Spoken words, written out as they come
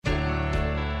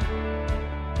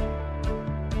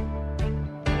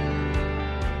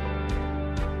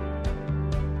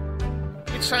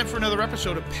time for another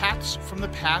episode of Pats from the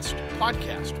Past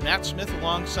podcast. Matt Smith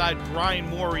alongside Brian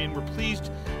Morey, and we're pleased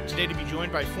today to be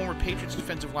joined by former Patriots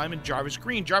defensive lineman Jarvis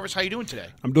Green. Jarvis, how you doing today?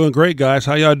 I'm doing great, guys.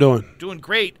 How y'all doing? Doing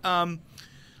great.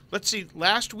 Let's see.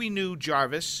 Last we knew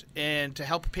Jarvis, and to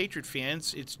help Patriot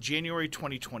fans, it's January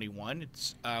 2021.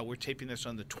 We're taping this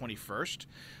on the 21st.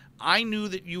 I knew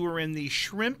that you were in the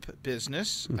shrimp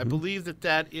business. I believe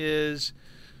that is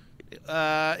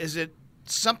it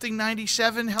something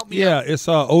 97? Help me out. Yeah, it's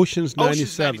Oceans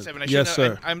 97. Oceans 97. Yes,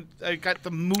 sir. I got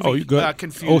the movie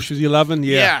confused. Oceans 11,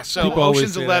 yeah. Yeah, so People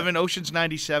Oceans 11, Oceans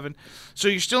 97. So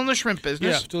you're still in the shrimp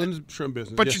business. Yeah, still in the shrimp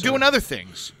business. But yes, you're doing other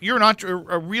things. You're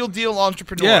a real deal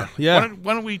entrepreneur. Yeah, yeah.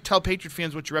 Why don't we tell Patriot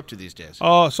fans what you're up to these days?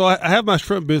 So I have my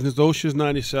shrimp business, Oceans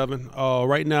 97.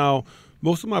 Right now,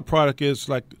 most of my product is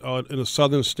like in the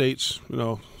southern states,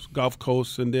 Gulf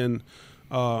Coast, and then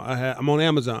I'm on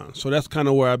Amazon. So that's kind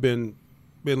of where I've been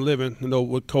living,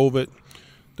 with COVID,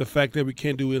 the fact that we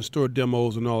can't do in-store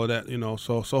demos and all of that,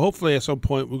 So hopefully at some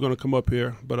point we're going to come up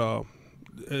here, but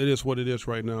it is what it is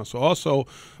right now.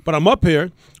 But I'm up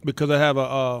here because I have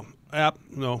a app.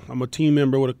 I'm a team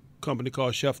member with a company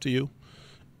called Chef to You,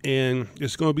 and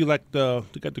it's going to be like you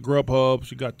got the Grubhubs,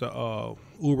 you got the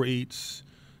Uber Eats,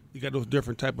 you got those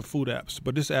different type of food apps.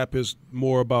 But this app is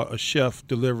more about a chef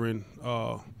delivering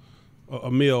a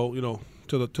meal,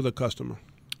 to the customer.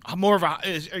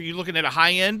 Are you looking at a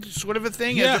high-end sort of a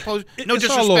thing? Yeah. As opposed, It's no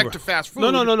disrespect to fast food.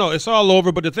 No. It's all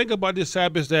over. But the thing about this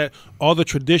app is that all the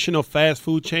traditional fast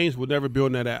food chains will never be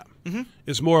on that app. Mm-hmm.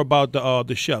 It's more about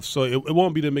the chefs. So it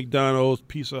won't be the McDonald's,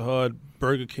 Pizza Hut,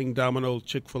 Burger King, Domino's,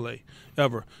 Chick-fil-A,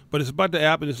 ever. But it's about the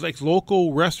app, and it's like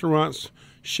local restaurants,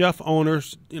 chef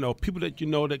owners, people that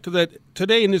because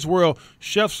today in this world,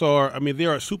 chefs are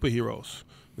superheroes.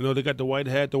 They got the white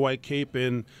hat, the white cape,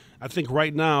 and I think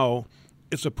right now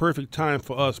it's a perfect time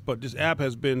for us. But this app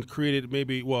has been created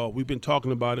we've been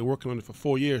talking about it, working on it for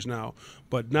 4 years now.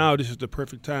 But now this is the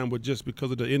perfect time, but just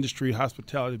because of the industry,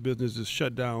 hospitality business is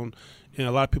shut down, and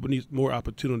a lot of people need more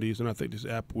opportunities, and I think this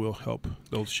app will help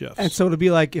those chefs. And so it'll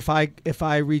be like if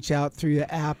I reach out through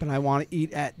the app and I want to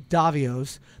eat at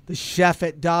Davio's, the chef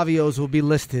at Davio's will be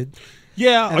listed.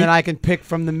 Yeah. And then I can pick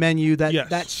from the menu that Yes.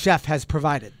 that chef has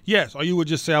provided. Yes, or you would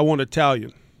just say, I want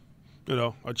Italian,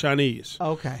 or Chinese.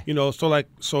 Okay.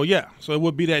 So it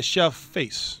would be that chef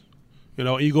face,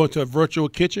 and you go into a virtual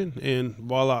kitchen and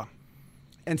voila.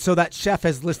 And so that chef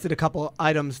has listed a couple of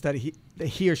items that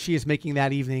he or she is making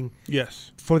that evening.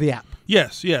 Yes. For the app.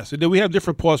 Yes. And then we have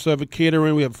different parts of it: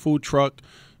 catering, we have a food truck,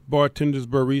 bartenders,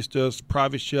 baristas,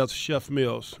 private chefs, chef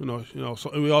meals. So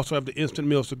and we also have the instant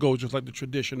meals to go, just like the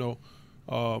traditional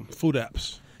food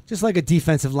apps. Just like a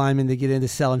defensive lineman to get into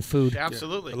selling food.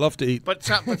 Absolutely. I love to eat. But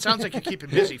sounds like you're keeping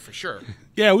busy for sure.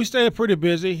 Yeah, we stay pretty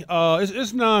busy.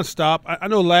 It's nonstop. I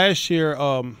know last year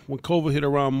when COVID hit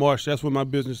around March, that's when my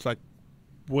business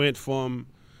went from,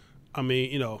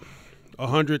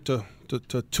 100 to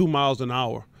 2 miles an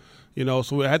hour.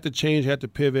 So I had to change, had to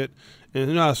pivot.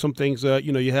 And some things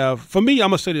you have. For me,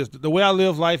 I'm gonna say this: the way I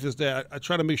live life is that I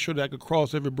try to make sure that I can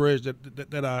cross every bridge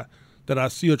that I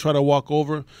see or try to walk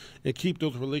over, and keep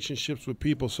those relationships with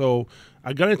people. So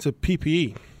I got into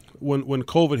PPE when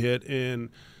COVID hit, and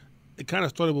it kind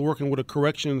of started with working with a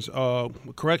corrections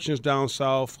down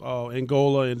south,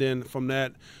 Angola, and then from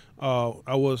that,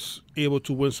 I was able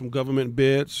to win some government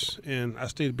bids, and I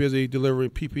stayed busy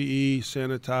delivering PPE,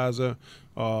 sanitizer,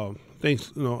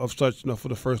 things of such for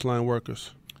the first line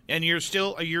workers. And you're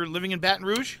living in Baton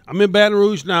Rouge? I'm in Baton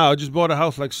Rouge now. I just bought a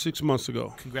house 6 months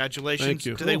ago. Congratulations. Thank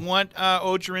you. Do they want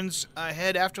Ogeron's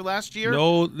head after last year?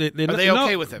 No, Are they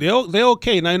okay with it? They're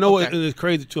okay. Now, I know Okay. it's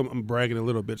crazy, too. I'm bragging a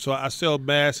little bit. So I sell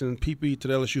masks and PPE to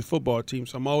the LSU football team,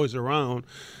 so I'm always around.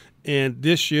 And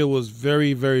this year was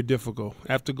very, very difficult.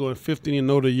 After going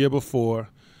 15-0 the year before,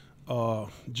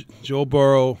 Joe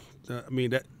Burrow,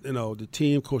 the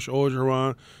team, Coach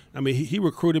Orgeron, he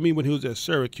recruited me when he was at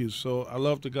Syracuse, so I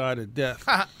love the guy to death.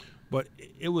 But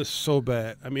it was so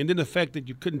bad. Then the fact that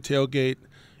you couldn't tailgate,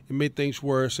 it made things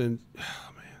worse. And,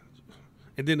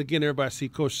 and then again, everybody see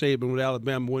Coach Saban with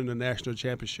Alabama winning the national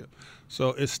championship.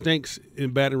 So it stinks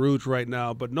in Baton Rouge right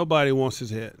now, but nobody wants his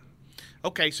head.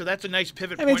 Okay, so that's a nice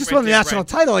pivot point. Just won the national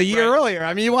title a year earlier.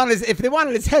 If they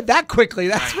wanted his head that quickly,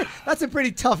 that's a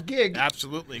pretty tough gig.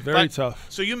 Absolutely. Very tough.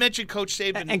 So you mentioned Coach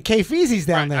Saban. And Kay Feezy's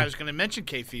down there. I was going to mention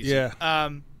Kay Feezy. Yeah.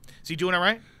 Is he doing all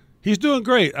right? He's doing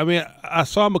great. I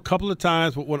saw him a couple of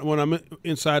times when I'm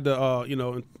inside the,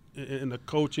 in the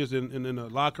coaches and in the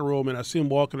locker room, and I see him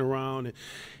walking around.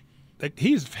 And,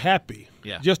 he's happy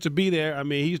just to be there.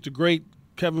 He's the great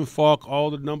Kevin Falk, all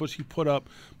the numbers he put up,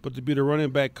 but to be the running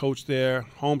back coach there,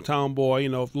 hometown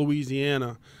boy, of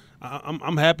Louisiana,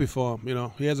 I'm happy for him. You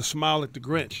know, he has a smile like the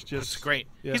Grinch. That's great.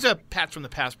 Yeah. He's a Pat from the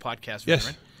Past podcast Yes.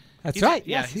 veteran. That's He's- right.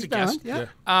 yeah, Yes, he's a been on, guest.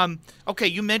 Yeah. Okay,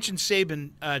 you mentioned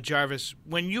Saban, Jarvis.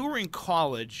 When you were in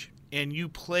college and you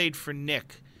played for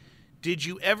Nick, did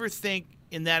you ever think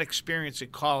in that experience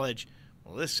at college,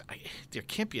 well, there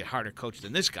can't be a harder coach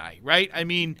than this guy, right? I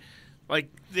mean, like,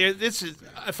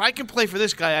 if I can play for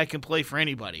this guy, I can play for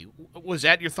anybody. Was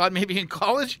that your thought maybe in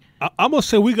college? I'm gonna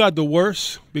say we got the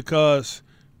worst because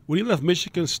when he left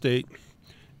Michigan State,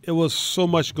 it was so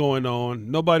much going on.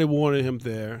 Nobody wanted him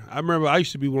there. I remember I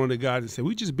used to be one of the guys that said,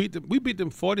 we just beat them. We beat them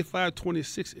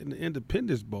 45-26 in the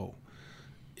Independence Bowl.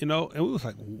 You know, and we was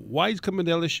like, why he's coming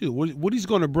to LSU? What he's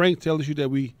going to bring to LSU that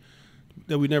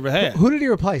we never had? Who did he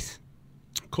replace?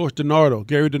 Coach DiNardo,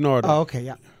 Gary DiNardo. Oh, okay,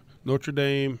 yeah. Notre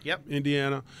Dame, Yep.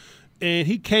 Indiana. And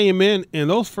he came in, and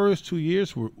those first 2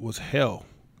 years was hell,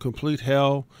 complete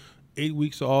hell, 8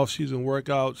 weeks of off-season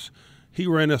workouts. He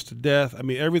ran us to death. I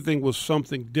mean, everything was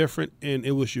something different, and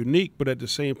it was unique, but at the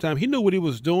same time, he knew what he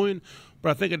was doing, but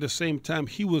I think at the same time,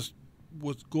 he was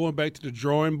going back to the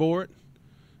drawing board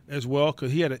as well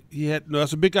because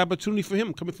that's a big opportunity for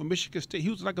him coming from Michigan State. He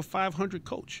was like a 500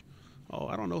 coach. Oh,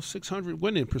 I don't know, 600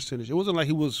 winning percentage. It wasn't like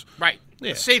he was Right.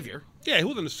 Yeah. The savior. Yeah, he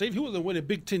wasn't a safe. He wasn't winning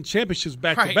Big Ten championships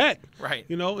back Right, to back. right.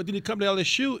 You know, and then he come to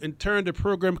LSU and turned the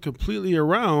program completely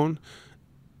around.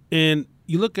 And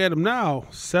you look at him now,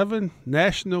 7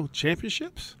 national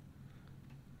championships.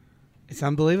 It's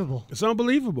unbelievable. It's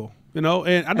unbelievable. You know,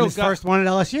 and I And know his first one at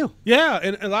LSU. Yeah,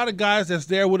 and a lot of guys that's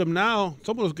there with him now.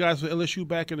 Some of those guys were LSU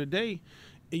back in the day.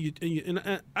 And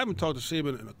I haven't talked to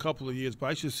Saban in a couple of years, but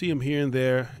I should see him here and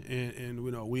there. And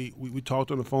you know, we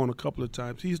talked on the phone a couple of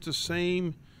times. He's the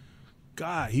same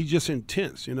guy. He's just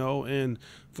intense, you know. And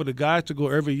for the guy to go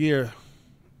every year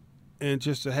and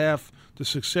just to have the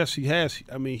success he has,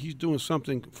 I mean, he's doing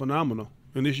something phenomenal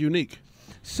and it's unique,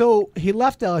 So he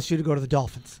left LSU to go to the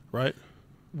Dolphins. right?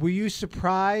 Were you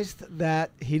surprised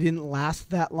that he didn't last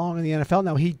that long in the NFL?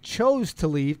 Now, he chose to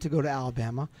leave to go to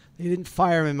Alabama. They didn't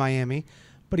fire him in Miami,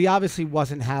 but he obviously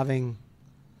wasn't having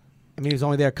 – I mean, he was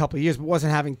only there a couple of years, but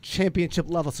wasn't having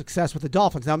championship-level success with the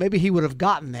Dolphins. Now, maybe he would have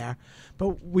gotten there,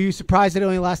 but were you surprised that it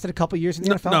only lasted a couple of years in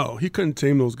the NFL? No, he couldn't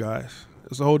team those guys.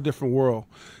 It's a whole different world.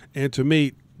 And to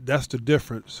me, that's the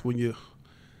difference when you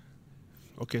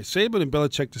 – okay, Saban and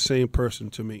Belichick the same person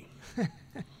to me.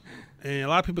 And a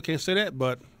lot of people can't say that,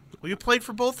 but Well, you played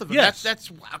for both of them. Yes.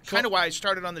 That's kind of why I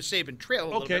started on the Saban trail a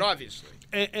little Okay. bit, obviously.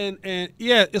 and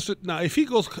yeah, now if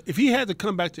he had to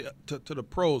come back to the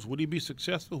pros, would he be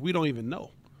successful? We don't even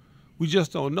know. We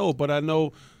just don't know. But I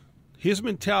know his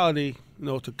mentality, you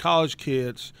know, to college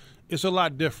kids, it's a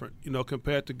lot different, you know,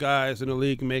 compared to guys in the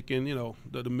league making, you know,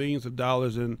 the millions of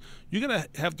dollars. And you're gonna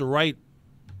have the right,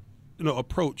 you know,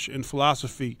 approach and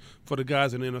philosophy for the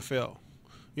guys in the NFL.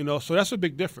 You know, so that's a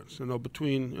big difference, you know,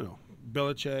 between, you know,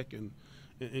 Belichick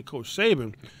and Coach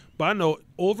Saban. But I know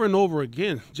over and over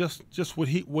again, just what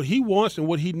he wants and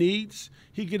what he needs,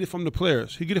 he get it from the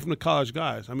players. He get it from the college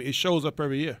guys. I mean, it shows up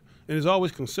every year, and it's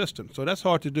always consistent. So that's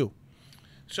hard to do.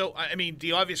 So, I mean,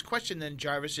 the obvious question then,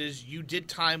 Jarvis, is you did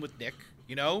time with Nick,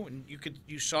 you know, and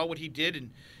you saw what he did,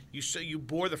 and you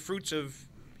bore the fruits of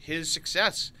his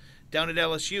success down at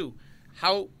LSU.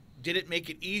 How did it make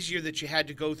it easier that you had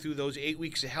to go through those 8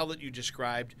 weeks of hell that you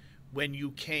described when you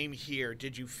came here?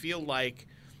 Did you feel like,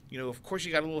 you know, of course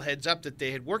you got a little heads up that they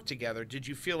had worked together. Did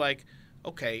you feel like,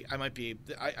 okay,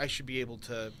 I should be able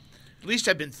to, at least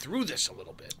I've been through this a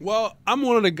little bit? Well, I'm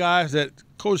one of the guys that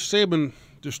Coach Saban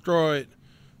destroyed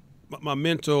my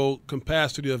mental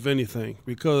capacity of anything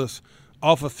because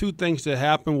off a few things that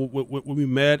happened when we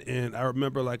met, and I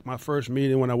remember like my first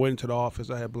meeting when I went into the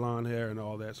office, I had blonde hair and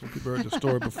all that. Some people heard the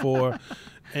story before,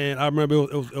 and I remember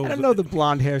it was I don't know the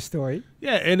blonde hair story.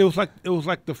 yeah, and it was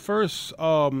like the first.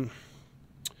 No,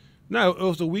 it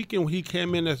was the weekend when he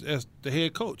came in as the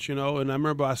head coach, you know, and I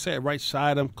remember I sat right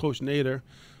side him, Coach Nader.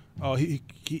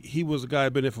 He was a guy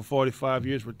who'd been there for 45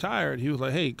 years, retired. He was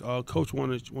like, "Hey, Coach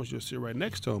wants you to sit right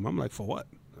next to him." I'm like, "For what?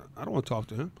 I don't want to talk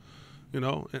to him." You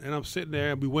know, and I'm sitting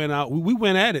there, and we went out. We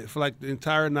went at it for like the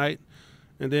entire night,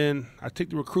 and then I took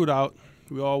the recruit out.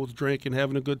 We all was drinking,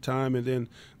 having a good time, and then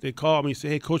they called me and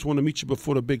said, "Hey, Coach, want to meet you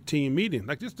before the big team meeting."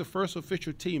 Like, this is the first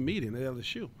official team meeting at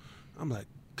LSU. I'm like,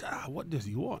 God, what does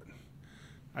he want?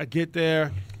 I get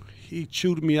there, he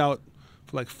chewed me out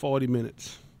for like 40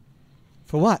 minutes.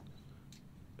 For what?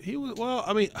 He was, well,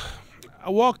 I mean, I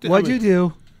walked in. What'd you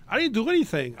do? I didn't do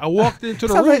anything. I walked into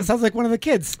the room. Sounds like one of the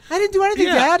kids. I didn't do anything,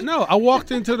 Dad. No, I walked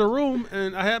into the room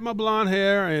and I had my blonde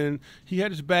hair and he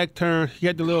had his back turned. He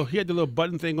had the little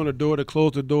button thing on the door to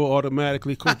close the door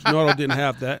automatically. Coach Nardo didn't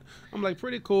have that. I'm like,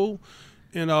 pretty cool.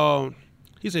 And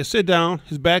He said, sit down.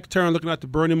 His back turned, looking at the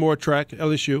Bernie Moore track at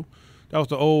LSU. That was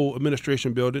the old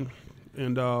administration building.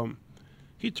 And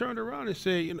he turned around and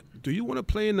said, do you want to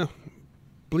play in the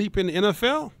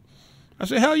NFL? I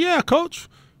said, hell yeah, coach.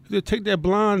 He said, take that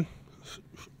blonde,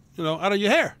 out of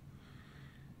your hair.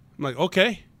 I'm like,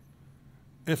 okay.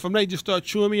 And from there, he just started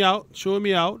chewing me out.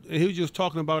 And he was just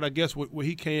talking about, I guess, where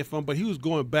he came from. But he was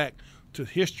going back to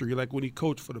history, like when he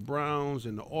coached for the Browns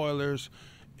and the Oilers.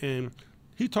 And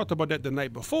he talked about that the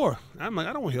night before. I'm like,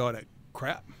 I don't want to hear all that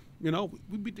crap.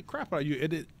 We beat the crap out of you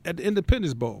at the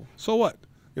Independence Bowl. So what?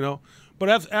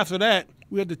 But after that,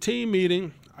 we had the team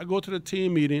meeting. I go to the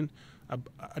team meeting.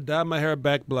 I dyed my hair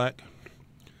back black,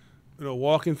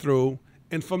 walking through.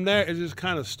 And from there, it just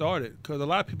kind of started because a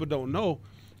lot of people don't know.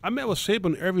 I met with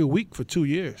Saban every week for 2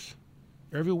 years.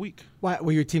 Every week. Why,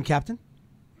 were you a team captain?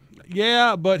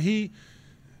 Yeah, but he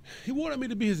wanted me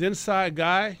to be his inside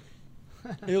guy.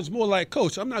 It was more like,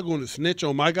 Coach, I'm not going to snitch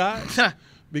on my guys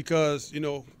because,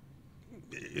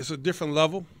 it's a different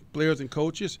level, players and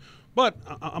coaches. But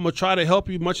I'm going to try to help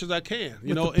you as much as I can.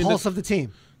 With the pulse of the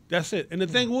team. That's it. And the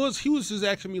thing was, he was just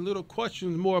asking me little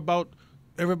questions more about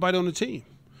everybody on the team.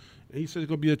 And he said it's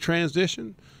going to be a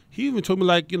transition. He even told me,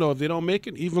 if they don't make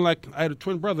it, even I had a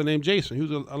twin brother named Jason. He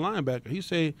was a linebacker. He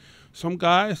said, some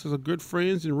guys that are good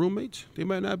friends and roommates, they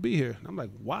might not be here. And I'm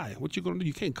like, why? What you going to do?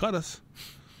 You can't cut us.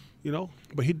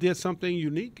 But he did something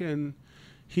unique, and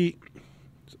a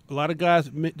lot of guys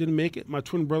didn't make it. My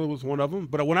twin brother was one of them.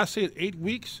 But when I say 8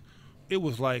 weeks, it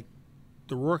was like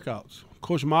the workouts.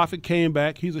 Coach Moffitt came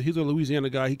back. He's a Louisiana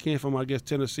guy. He came from, I guess,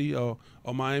 Tennessee or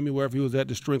Miami, wherever he was at,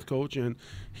 the strength coach, and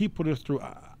he put us through.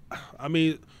 I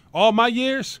mean, all my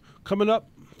years coming up,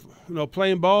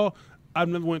 playing ball, I've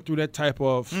never went through that type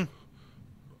of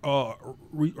a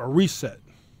reset.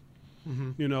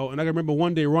 Mm-hmm. And I remember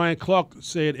one day Ryan Clark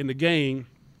said in the game,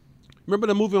 remember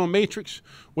the movie on Matrix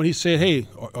when he said, hey,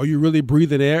 are you really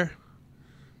breathing air?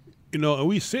 And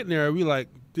we sitting there and we like,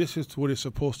 this is what it's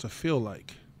supposed to feel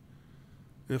like.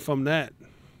 And from that.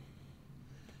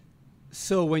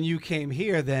 So when you came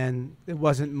here, then it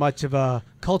wasn't much of a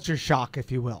culture shock,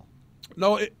 if you will.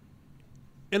 No,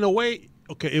 in a way,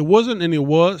 okay, it wasn't and it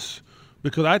was.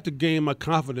 Because I had to gain my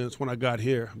confidence when I got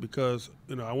here because,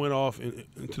 I went off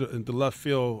into left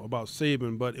field about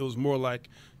Saban, but it was more like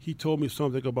he told me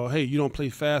something about, hey, you don't play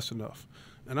fast enough.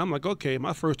 And I'm like, okay,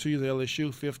 my first 2 years at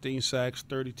LSU, 15 sacks,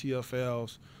 30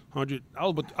 TFLs, 100. I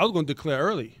was going to declare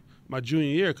early my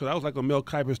junior year because I was like on Mel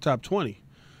Kiper's top 20.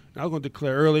 And I was going to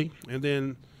declare early. And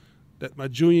then my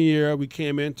junior year, we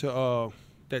came into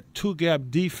that two-gap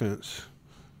defense.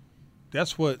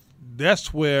 That's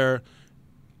where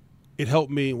it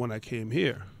helped me when I came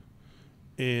here.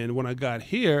 And when I got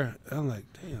here, I'm like,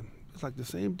 damn, it's like the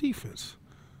same defense.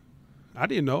 I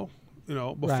didn't know,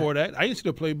 before that. I didn't see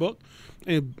the playbook.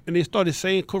 And they started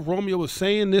saying, Coach Romeo was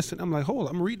saying this, and I'm like, hold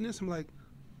on, I'm reading this. I'm like,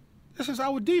 this is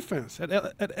our defense at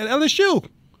LSU.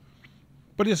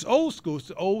 But it's old school. It's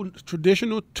the old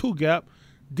traditional two-gap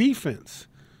defense.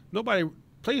 Nobody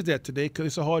plays that today because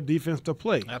it's a hard defense to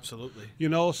play. Absolutely.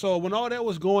 So when all that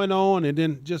was going on and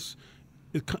then just –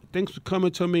 things were coming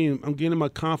to me, and I'm gaining my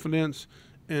confidence,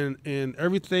 and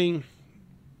everything,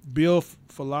 Bill's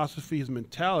philosophy, his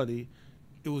mentality,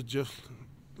 it was just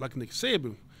like Nick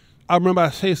Saban. I remember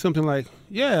I say something like,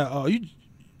 yeah,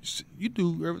 you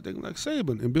do everything like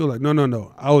Saban. And Bill like,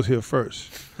 no, I was here first.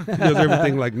 He does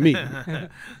everything like me.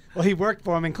 Well, he worked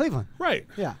for him in Cleveland. Right.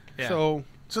 Yeah. So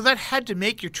that had to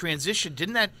make your transition,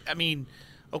 didn't that? I mean,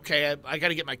 okay, I got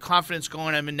to get my confidence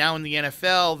going. I'm now in the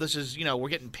NFL. This is, we're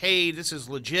getting paid. This is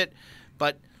legit.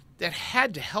 But that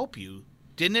had to help you,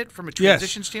 didn't it, from a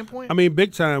transition standpoint? I mean,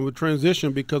 big time with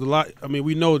transition because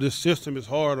we know this system is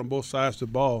hard on both sides of the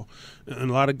ball. And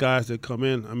a lot of guys that come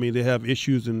in, they have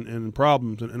issues and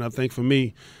problems. And I think for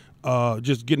me,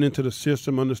 just getting into the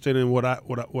system, understanding what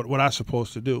I'm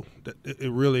supposed to do, that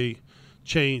it really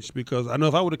changed because I know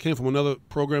if I would have came from another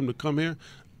program to come here,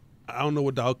 I don't know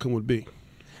what the outcome would be.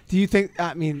 Do you think,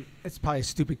 it's probably a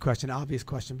stupid question, obvious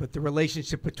question, but the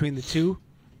relationship between the two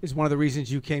is one of the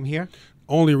reasons you came here?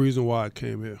 Only reason why I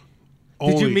came here.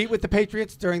 Did you meet with the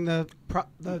Patriots during the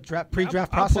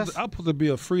pre-draft process? I was supposed to be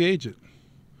a free agent.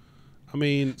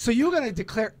 So you were going to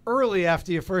declare early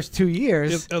after your first 2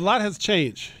 years. A lot has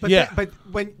changed.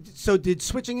 But did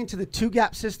switching into the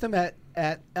two-gap system at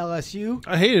LSU?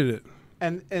 I hated it.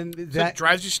 And that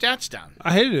drives your stats down.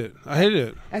 I hated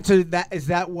it. And so is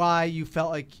that why you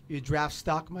felt like your draft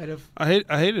stock might have? I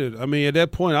hated it. At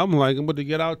that point, I'm like, I'm going to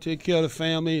get out, take care of the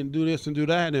family, and do this and do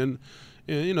that. And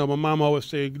my mom always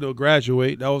said,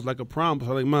 graduate. That was like a promise.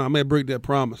 I was like, Mom, I'm going to break that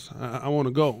promise. I want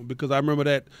to go because I remember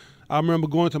that. I remember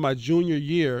going to my junior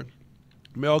year,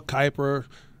 Mel Kiper.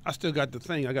 I still got the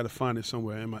thing. I got to find it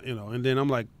somewhere in my, and then I'm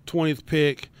like 20th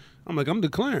pick. I'm like, I'm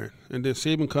declaring. And then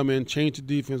Saban come in, change the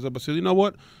defense up. I said, you know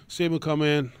what? Saban come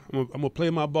in. I'm going to play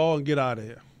my ball and get out of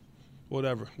here.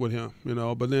 Whatever with him,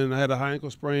 But then I had a high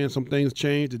ankle sprain. Some things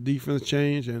changed. The defense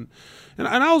changed. And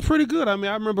I was pretty good. I mean,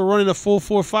 I remember running a full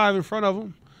 4.5 in front of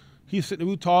him. He's sitting there,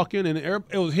 we were talking, and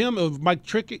it was him. It was Mike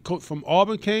Trickett coach from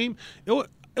Auburn came. It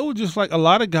was just like a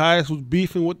lot of guys was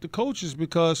beefing with the coaches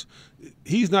because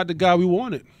he's not the guy we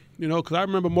wanted, because I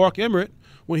remember Mark Emmert,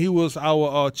 when he was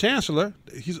our chancellor.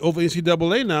 He's over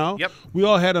NCAA now. Yep. We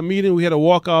all had a meeting. We had a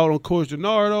walkout on Coach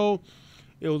DiNardo.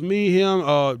 It was me,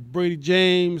 him, Brady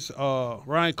James,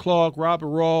 Ryan Clark, Robert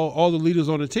Raw, all the leaders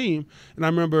on the team. And I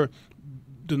remember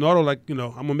DiNardo, like, I'm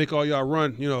going to make all y'all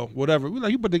run, whatever. We're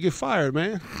like, you better get fired,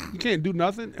 man. You can't do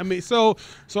nothing. I mean, so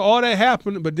all that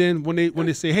happened. But then when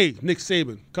they say, hey, Nick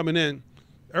Saban coming in,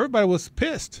 everybody was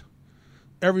pissed.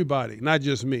 Everybody, not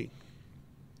just me.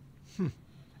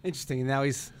 Interesting. And now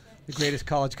he's the greatest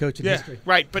college coach in history.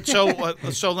 Right. But so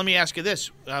let me ask you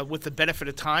this. With the benefit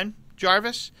of time,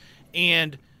 Jarvis,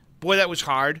 and boy, that was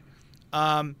hard.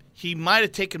 He might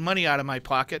have taken money out of my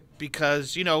pocket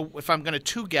because, if I'm going to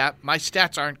two-gap, my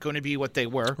stats aren't going to be what they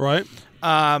were. Right.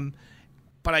 But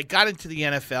I got into the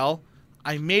NFL.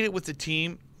 I made it with the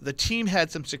team. The team had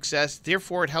some success.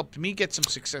 Therefore, it helped me get some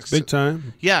success. Big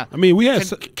time. Yeah. I mean, we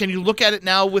had Can you look at it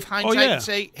now with hindsight yeah. and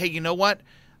say, hey, you know what?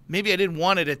 Maybe I didn't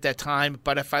want it at that time,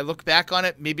 but if I look back on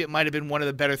it, maybe it might have been one of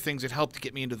the better things that helped to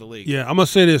get me into the league. Yeah, I'm going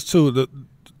to say this, too.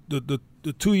 The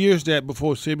 2 years that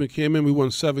before Saban came in, we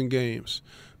won 7 games.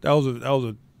 That was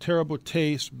a terrible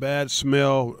taste, bad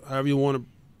smell, however you want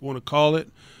to call it.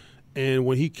 And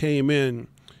when he came in,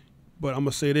 but I'm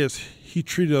going to say this, he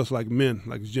treated us like men,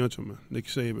 like gentlemen, Nick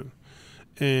Saban.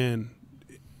 And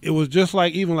it was just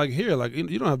like, even like here, like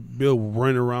you don't have Bill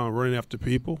running around running after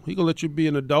people. He going to let you be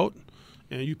an adult.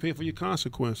 And you pay for your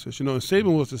consequences, And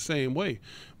Saban was the same way,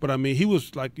 but I mean, he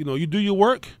was like, you do your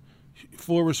work,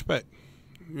 full respect,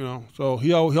 So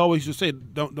he always used to say,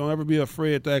 don't ever be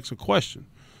afraid to ask a question.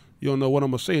 You don't know what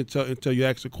I'm gonna say until you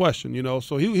ask a question,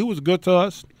 So he was good to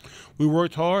us. We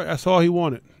worked hard. That's all he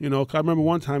wanted, 'Cause I remember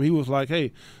one time he was like,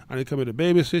 hey, I didn't come here to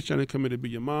babysit you. I didn't come here to be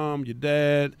your mom, your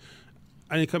dad.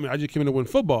 I didn't come here. I just came here to win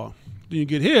football. Then you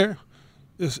get here,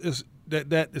 it's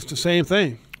the same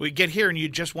thing. We get here and you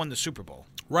just won the Super Bowl.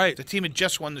 Right. The team had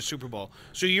just won the Super Bowl.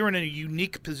 So you're in a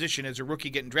unique position as a rookie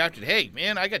getting drafted. Hey,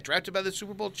 man, I got drafted by the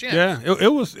Super Bowl champs. Yeah,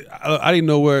 it was – I didn't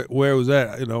know where it was at.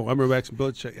 I remember asking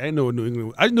Belichick. I didn't know New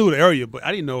England – I knew the area, but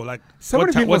I didn't know, like, so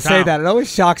many people say that. It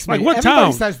always shocks me. Like, what Everybody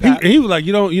town? says that. He was like,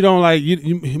 you don't like –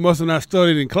 he must have not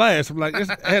studied in class. I'm like, it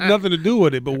had nothing to do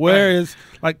with it. But where's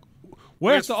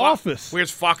the office?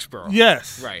 Where's Foxborough?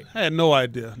 Yes. Right. I had no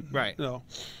idea. Right. Yeah.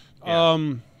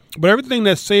 But everything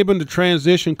that Saban, the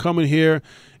transition coming here,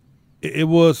 it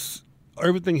was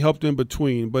everything helped in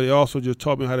between. But it also just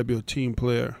taught me how to be a team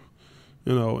player,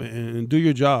 and do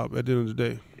your job at the end of the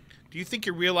day. Do you think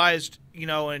you realized,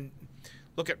 and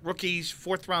look at rookies,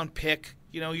 4th-round pick,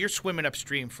 you're swimming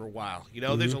upstream for a while.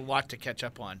 There's a lot to catch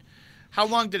up on. How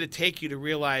long did it take you to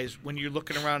realize when you're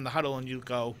looking around the huddle and you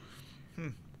go,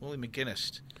 Willie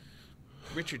McGinnis,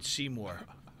 Richard Seymour,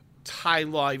 Ty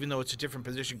Law, even though it's a different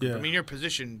position group. Yeah. I mean,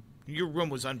 your room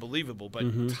was unbelievable, but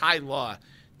Ty Law,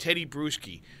 Teddy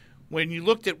Bruschi, when you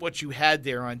looked at what you had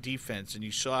there on defense and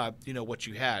you saw, what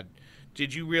you had,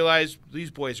 did you realize these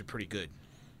boys are pretty good?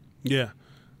 Yeah.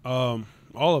 All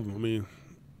of them. I mean,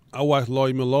 I watched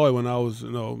Lloyd Malloy when I was,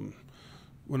 in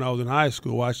high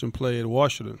school, watched him play at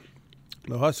Washington,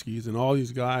 the Huskies, and all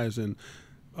these guys. And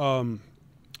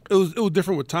it was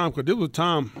different with Tom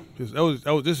because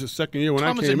this is his second year when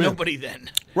Tom I came in. was a nobody then.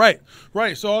 Right.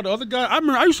 So all the other guys, I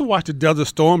remember I used to watch the Desert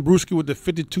Storm, Bruschi with the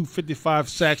 52, 55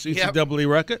 sacks NCAA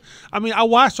record. I mean, I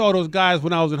watched all those guys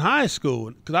when I was in high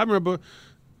school because I remember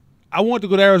I wanted to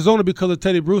go to Arizona because of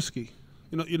Teddy Bruschi.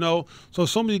 So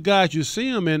some of these guys, you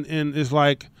see them and it's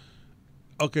like,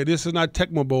 okay, this is not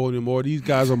Tecmo Bowl anymore. These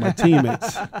guys are my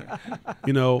teammates.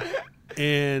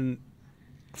 And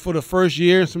for the first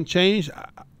year and some change,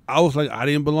 I was like, I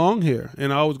didn't belong here.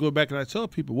 And I always go back and I tell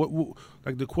people, what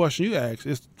like the question you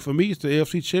asked, for me, it's the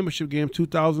AFC Championship game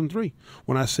 2003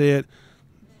 when I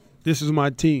this is my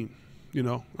team.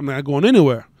 I'm not going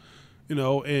anywhere.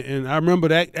 And I remember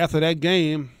that after that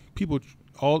game, people,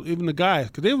 even the guys,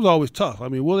 because they was always tough. I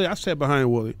mean, Willie, I sat behind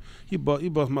Willie. He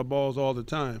bust my balls all the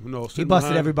time. He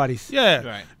busted everybody's. Yeah.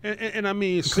 Right. And I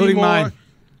mean, including Seymour, mine.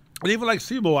 And even like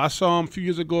Seymour, I saw him a few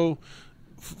years ago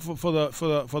for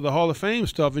the Hall of Fame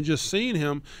stuff, and just seeing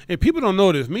him. And people don't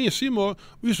know this. Me and Seymour,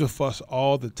 we used to fuss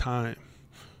all the time,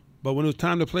 but when it was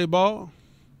time to play ball,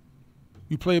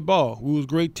 We played ball. We was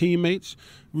great teammates.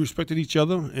 We respected each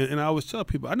other. And I always tell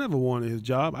people, I never wanted his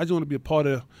job. I just want to be a part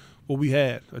of what we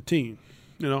had, a team.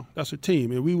 You know, that's a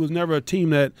team. And we was never a team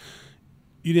that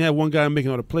you didn't have one guy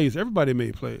making all the plays. Everybody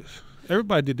made plays.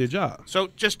 Everybody did their job. So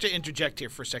just to interject here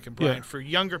for a second, Brian, Yeah. for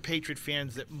younger Patriot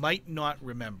fans that might not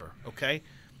remember, okay,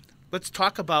 let's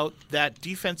talk about that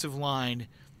defensive line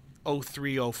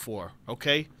 03-04,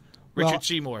 okay? Richard Well,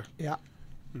 Seymour, Yeah.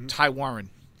 Ty Warren.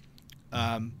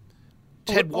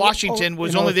 Ted Washington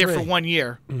was in only there 03. for 1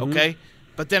 year, okay?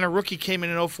 But then a rookie came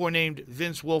in 04 named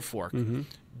Vince Wilfork,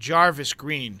 Jarvis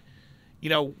Green. You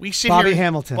know, we sit Bobby here.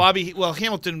 Hamilton.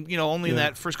 Hamilton, you know, only in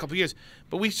that first couple of years.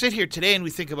 But we sit here today and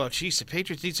we think about, geez, the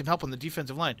Patriots need some help on the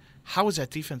defensive line. How was that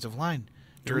defensive line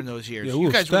during those years? Yeah, we you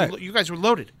was guys stacked. you guys were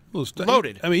loaded.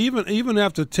 Loaded. I mean, even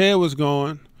after Ted was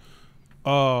gone,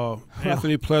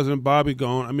 Anthony Pleasant, Bobby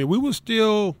gone. I mean, we were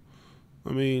still.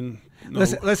 I mean, no,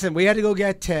 Listen, we had to go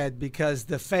get Ted because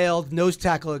the failed nose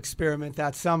tackle experiment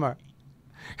that summer.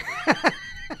 that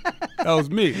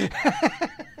was me.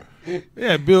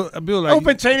 Yeah, Bill like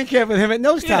Open training camp with him at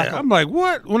nose yeah, tackle. I'm like,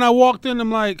 what? When I walked in, I'm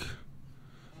like,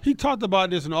 he talked about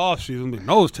this in the offseason, like,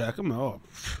 nose tackle. I'm like, oh,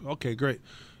 okay, great.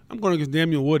 I'm going against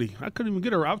Damian Woody. I couldn't even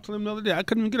get around. I was telling him the other day, I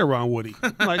couldn't even get around Woody.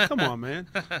 I'm like, come on, man.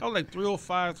 I was like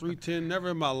 305, 310, never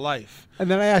in my life.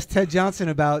 And then I asked Ted Johnson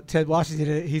about Ted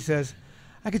Washington. He says,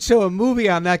 I could show a movie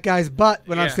on that guy's butt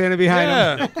when I'm Yeah. standing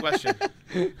behind him. No question.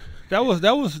 That was.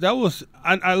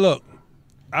 I look.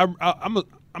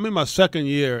 I'm in my second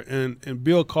year, and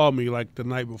Bill called me like the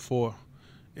night before,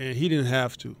 and he didn't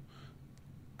have to.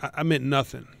 I meant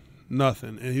nothing,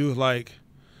 and he was like,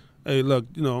 "Hey, look,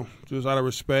 you know, just out of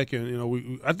respect, and you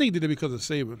know, I think he did it because of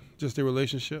Saban, just their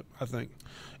relationship, I think."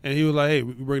 And he was like, "Hey,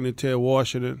 we bringing in Ted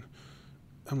Washington."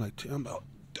 I'm like,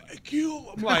 "Thank you."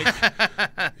 I'm like,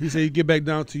 he said, "You get back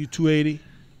down to you 280."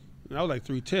 And I was like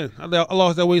 310. I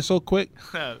lost that weight so quick.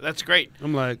 That's great.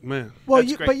 I'm like, man. Well,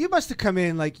 That's great. but you must have come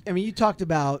in like, I mean, you talked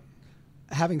about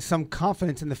having some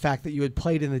confidence in the fact that you had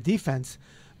played in the defense,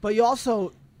 but you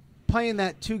also playing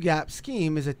that two-gap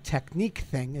scheme is a technique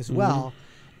thing as well,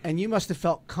 and you must have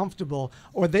felt comfortable,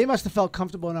 or they must have felt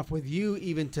comfortable enough with you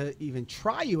even to even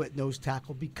try you at nose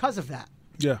tackle because of that,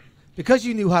 Yeah. because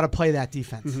you knew how to play that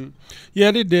defense.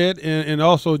 Yeah, they did, and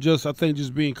also just I think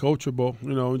just being coachable,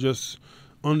 you know, just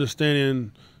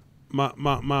understanding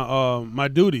my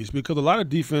duties, because a lot of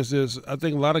defenses, I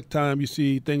think a lot of time you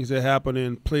see things that happen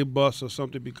in play busts or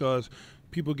something because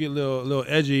people get a little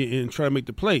edgy and try to make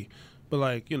the play, but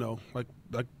like you know like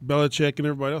Belichick and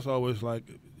everybody else always like,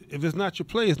 if it's not your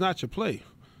play, it's not your play.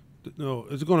 No,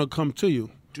 it's going to come to you.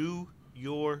 Do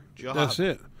your job. That's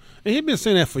it. And he'd been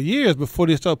saying that for years before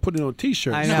they started putting it on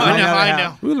T-shirts. I know. I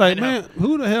know. We were like, I know. man,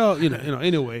 who the hell, you know.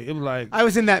 Anyway, it was like, I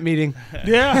was in that meeting.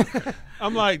 yeah.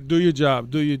 I'm like, do your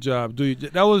job, do your job, do your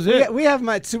job. That was it. We have him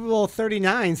at Super Bowl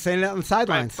 39 saying it on the Right,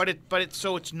 sidelines. but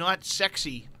it's not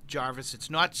sexy, Jarvis. It's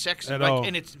not sexy, At all.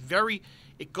 and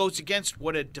it goes against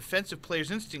what a defensive player's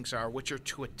instincts are, which are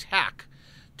to attack,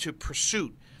 to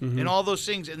pursuit, and all those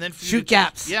things. And then for you Shoot to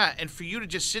gaps. yeah, and for you to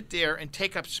just sit there and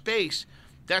take up space,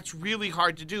 that's really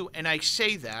hard to do. And I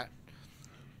say that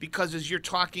because as you're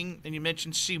talking, and you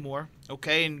mentioned Seymour,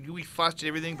 okay, and we fussed and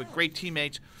everything, but great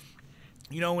teammates.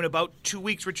 You know, in about 2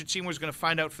 weeks, Richard Seymour is going to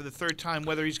find out for the third time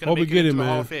whether he's going Hope to we make get it it, into the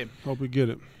Hall man. of Fame. Hope we get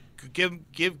it.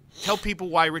 Tell people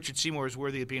why Richard Seymour is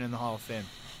worthy of being in the Hall of Fame.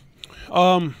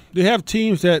 They have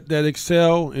teams that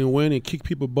excel and win and kick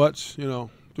people butts, you know,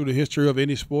 through the history of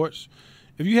any sports.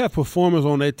 If you have performers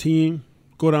on that team,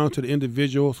 go down to the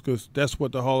individuals, because that's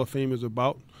what the Hall of Fame is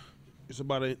about. It's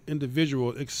about an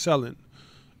individual excelling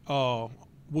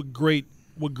with great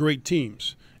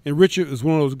teams. And Richard is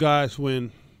one of those guys the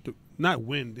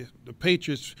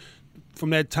Patriots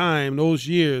from that time, those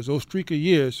years, those streak of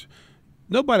years,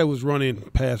 nobody was running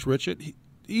past Richard.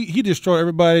 He destroyed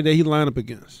everybody that he lined up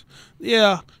against.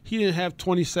 Yeah, he didn't have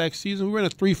 20 sack season. We ran a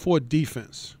 3-4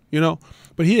 defense, you know.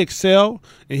 But he excelled,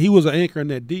 and he was an anchor in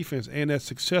that defense and that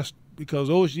success, because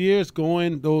those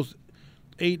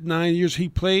 8-9 years he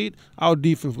played, our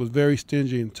defense was very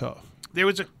stingy and tough.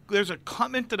 There's a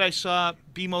comment that I saw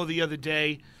BMO the other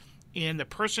day, and the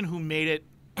person who made it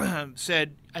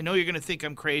said, "I know you're going to think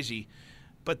I'm crazy,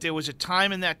 but there was a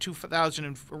time in that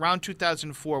around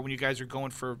 2004 when you guys were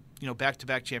going for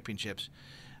back-to-back championships,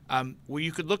 where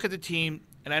you could look at the team,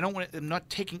 and I'm not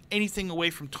taking anything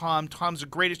away from Tom. Tom's the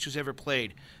greatest who's ever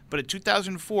played, but in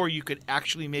 2004 you could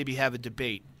actually maybe have a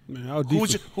debate. Man, our Who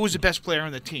defense, was the best player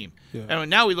on the team? Yeah. And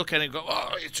now we look at it and go,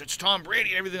 oh, it's Tom Brady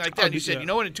and everything like that. And you said, yeah. you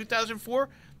know what, in 2004,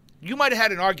 you might have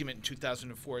had an argument in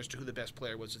 2004 as to who the best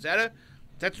player was.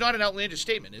 That's not an outlandish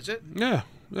statement, is it? yeah.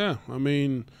 I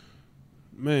mean,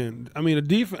 Man, I mean,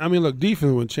 look,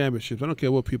 defense win championships. I don't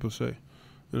care what people say,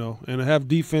 and to have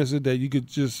defenses that you could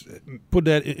just put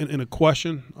that in a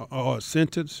question or a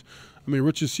sentence. I mean,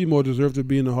 Richard Seymour deserved to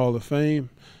be in the Hall of Fame.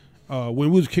 When we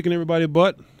was kicking everybody's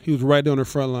butt, he was right there on the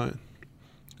front line.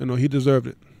 He deserved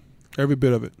it, every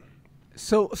bit of it.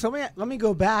 So let me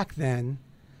go back then,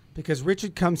 because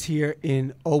Richard comes here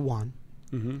in 01.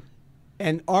 Mm-hmm.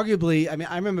 And arguably, I mean,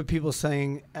 I remember people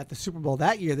saying at the Super Bowl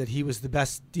that year that he was the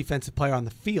best defensive player on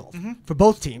the field for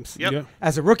both teams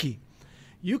as a rookie.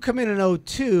 You come in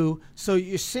 02, so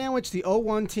you sandwich the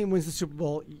 01 team wins the Super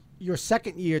Bowl. Your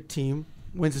second-year team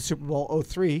wins the Super Bowl,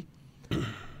 03.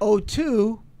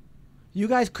 02, you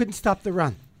guys couldn't stop the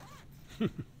run.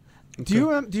 Okay. Do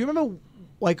you remember?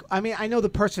 Like, I mean, I know the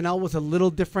personnel was a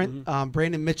little different.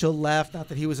 Brandon Mitchell left. Not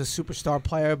that he was a superstar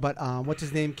player, but what's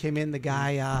his name came in? The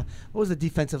guy, what was the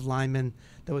defensive lineman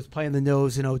that was playing the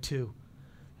nose in 02?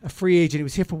 A free agent. He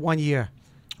was here for 1 year.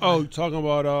 Oh, you're talking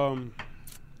about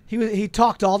He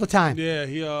talked all the time. Yeah,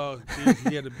 he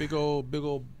had a big old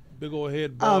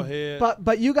head, bald head.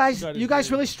 But you guys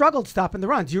really struggled stopping the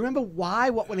run. Do you remember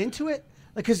why? What went into it?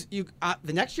 Like, because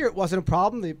the next year it wasn't a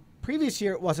problem. The previous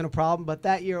year it wasn't a problem, but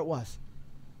that year it was.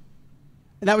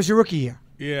 And that was your rookie year.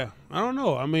 Yeah, I don't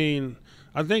know. I mean,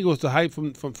 I think it was the hype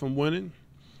from winning,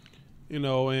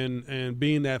 and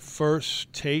being that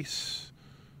first taste.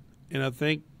 And I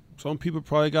think some people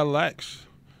probably got lax.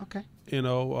 Okay.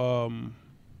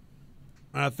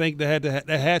 I think that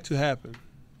had to happen.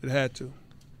 It had to.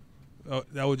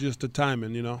 That was just the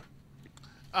timing,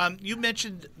 You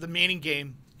mentioned the Manning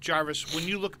game, Jarvis. When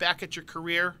you look back at your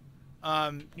career,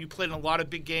 you played in a lot of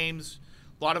big games.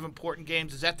 A lot of important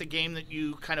games. Is that the game that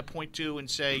you kind of point to and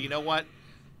say, you know what,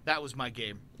 that was my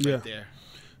game right there?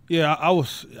 Yeah, I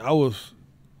was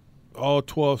all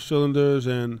 12 cylinders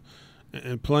and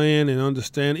playing and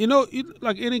understanding.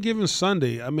 Like any given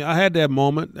Sunday. I mean, I had that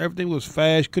moment. Everything was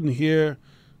fast. Couldn't hear.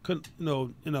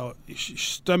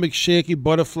 Stomach shaky,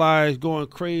 butterflies going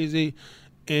crazy,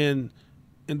 and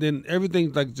then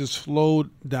everything like just slowed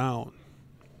down.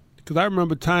 Because I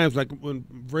remember times like when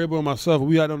Vrabel and myself,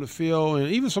 we out on the field, and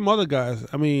even some other guys.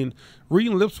 I mean,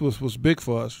 reading lips was big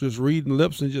for us. Just reading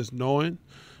lips and just knowing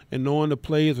the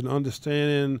plays and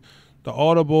understanding the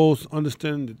audibles,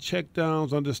 understanding the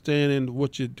checkdowns, understanding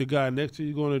what the guy next to you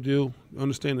is going to do,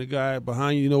 understanding the guy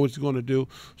behind you, what he's going to do.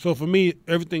 So for me,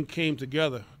 everything came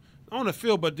together on the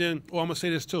field. But then, I'm going to say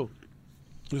this too.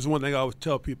 This is one thing I always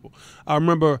tell people. I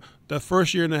remember the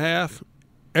first year and a half,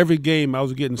 every game I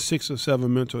was getting 6 or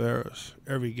 7 mental errors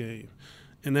every game.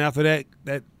 And after that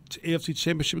AFC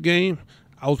Championship game,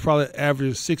 I was probably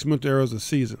averaging 6 mental errors a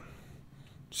season.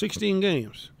 16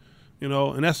 games,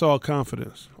 and that's all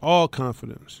confidence. All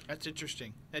confidence. That's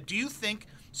interesting. Now, do you think,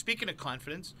 speaking of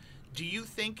confidence, do you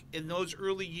think in those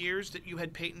early years that you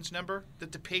had Peyton's number,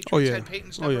 that the Patriots had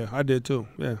Peyton's number? Oh, yeah, I did too,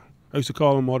 yeah. I used to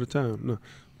call him all the time. No.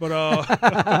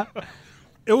 But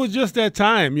it was just that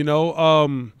time,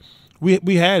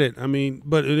 We had it. I mean,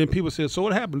 but then people said, "So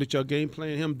what happened? Did your game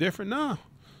plan him different?" No,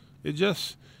 it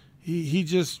just he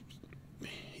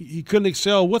couldn't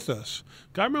excel with us.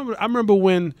 I remember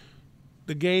when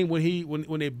the game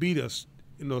when they beat us.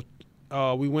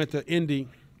 We went to Indy.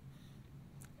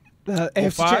 The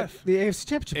AFC Championship. AFC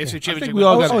Championship. I think we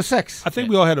all got 06. I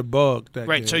think we all had a bug that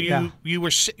right. game.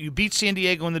 So you beat San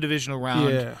Diego in the divisional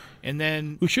round. Yeah. And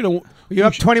then we should have. You're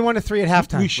up 21-3 at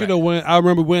halftime. We should have went. I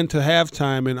remember went to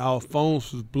halftime and our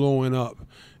phones was blowing up,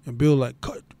 and Bill like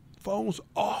cut phones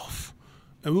off,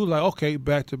 and we were like, okay,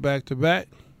 back to back to back.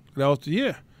 That was the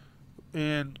year,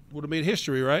 and would have made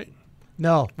history, right?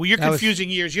 No. Well, you're confusing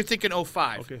years. You're thinking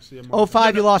 05. Okay, see,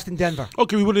 05, you lost in Denver.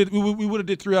 Okay, we would have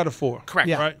did 3 out of 4. Correct.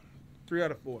 Yeah. Right. 3 out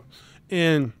of 4,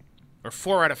 and or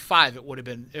 4 out of 5. It would have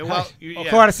been 4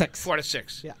 out of 6. 4 out of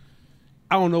 6. Yeah.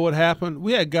 I don't know what happened.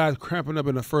 We had guys cramping up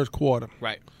in the first quarter.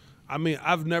 Right. I mean,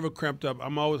 I've never cramped up.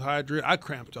 I'm always hydrated. I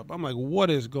cramped up. I'm like, what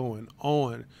is going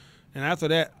on? And after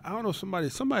that, I don't know, somebody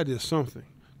did something.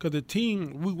 Because the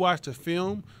team, we watched the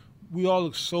film, we all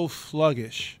look so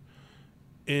sluggish.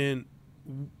 And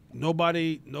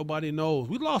nobody knows.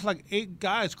 We lost like 8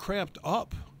 guys cramped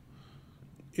up.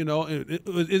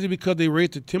 Is it because they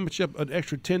raised the temperature up an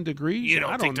extra 10 degrees? You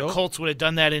don't think know. the Colts would have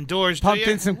done that indoors? Pumped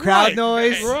in some crowd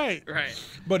noise. Right.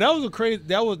 But that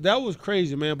was that was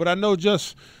crazy, man. But I know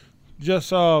just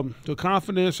the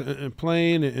confidence and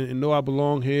playing and know I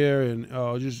belong here and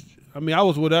I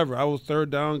was whatever. I was third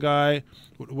down guy.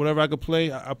 Whatever I could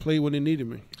play, I played when they needed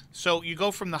me. So you go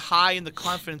from the high and the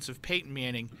confidence of Peyton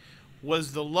Manning.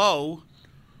 Was the low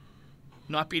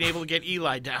not being able to get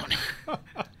Eli down?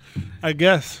 I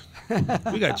guess.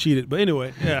 We got cheated, but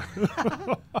anyway, yeah.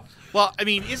 Well, I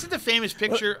mean, isn't the famous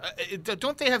picture?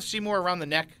 Don't they have Seymour around the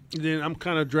neck? Then I'm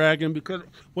kind of dragging because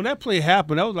when that play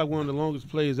happened, that was like one of the longest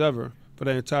plays ever for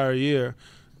that entire year.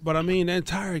 But I mean, the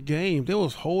entire game, they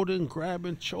was holding,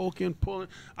 grabbing, choking, pulling.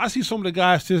 I see some of the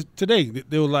guys today.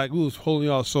 They were like, we was holding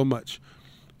y'all so much,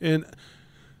 and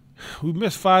we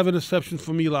missed 5 interceptions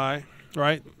from Eli,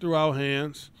 right, through our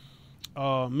hands.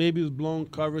 Maybe it was blown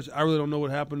coverage. I really don't know what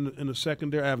happened in the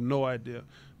secondary. I have no idea.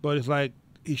 But it's like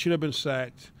he should have been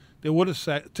sacked. They would have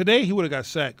sacked. Today, he would have got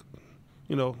sacked.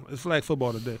 You know, it's flag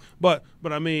football today. But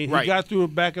I mean, he got through the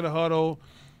back of the huddle,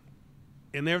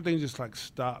 and everything just, like,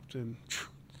 stopped. And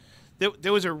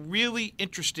there was a really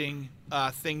interesting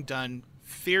thing done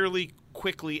fairly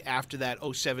quickly after that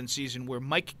 07 season where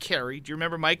Mike Carey, do you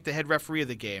remember Mike, the head referee of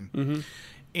the game? Mm-hmm.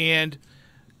 And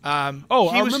I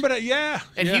remember that. Yeah,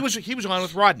 and he was on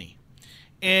with Rodney,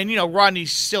 and you know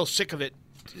Rodney's still sick of it,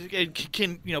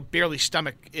 can barely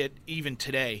stomach it even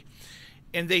today.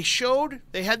 And they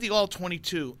had the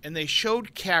all-22, and they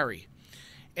showed Carey,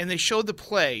 and they showed the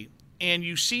play, and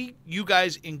you see you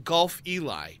guys engulf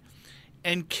Eli,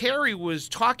 and Carey was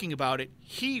talking about it.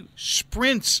 He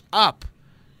sprints up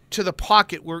to the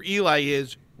pocket where Eli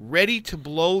is, ready to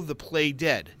blow the play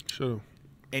dead. Sure.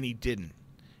 And he didn't.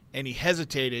 And he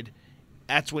hesitated.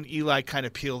 That's when Eli kind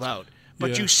of peeled out.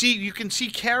 But you can see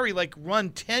Carey like run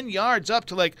 10 yards up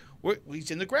to like,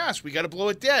 he's in the grass. We got to blow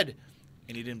it dead.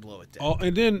 And he didn't blow it dead. Oh,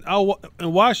 and then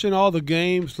and watching all the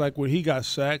games, like when he got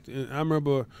sacked, and I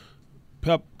remember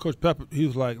Coach Pepper, he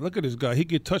was like, look at this guy. He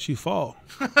get touchy fall.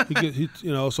 So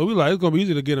we like, it's going to be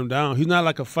easy to get him down. He's not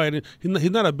like a fighting.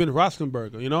 He's not a Ben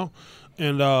Roethlisberger, you know?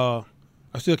 And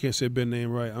I still can't say Ben name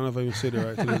right. I don't know if I even said it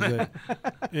right to this day.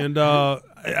 And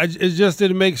it just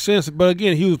didn't make sense. But,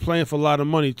 again, he was playing for a lot of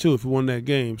money, too, if he won that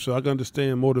game. So I can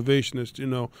understand motivation is,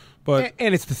 But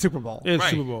and it's the Super Bowl. It's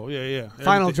Super Bowl, yeah.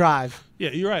 Final drive. Yeah,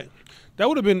 you're right. That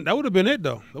would have been it,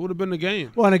 though. That would have been the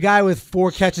game. Well, and a guy with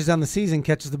 4 catches on the season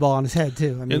catches the ball on his head,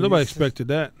 too. I mean, nobody expected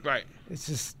that. Right. It's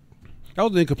just – that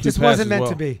was an incomplete pass. Just wasn't meant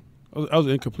to be. That was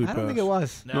an incomplete pass. I don't think it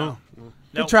was. No.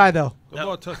 Good try, though. The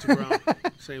ball touched the ground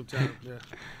same time, yeah.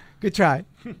 Good try.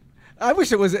 I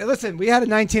wish it was – listen, we had a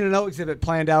 19-0 exhibit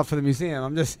planned out for the museum.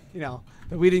 I'm just, that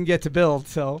we didn't get to build,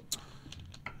 so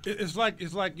 – It's like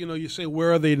you say,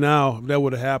 where are they now? If that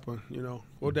would have happened,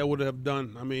 what that would have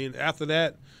done. I mean, after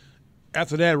that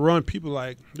run, people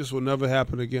like this will never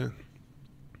happen again.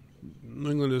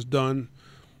 New England is done.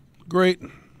 Great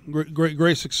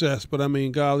success. But I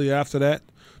mean, golly, after that,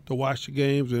 to watch the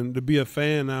games and to be a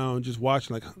fan now and just watch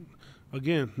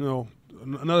again,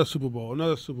 another Super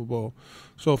Bowl.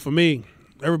 So for me,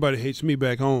 everybody hates me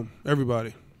back home.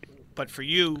 Everybody. But for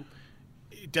you,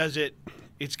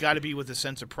 it's got to be with a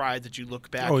sense of pride that you look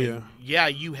back. Oh, and,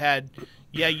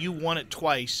 you won it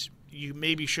twice. You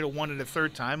maybe should have won it a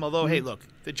third time. Although, hey, look,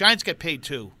 the Giants got paid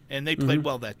too, and they played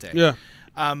well that day. Yeah.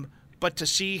 But to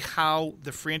see how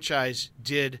the franchise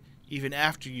did even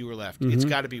after you were left, it's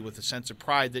got to be with a sense of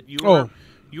pride that you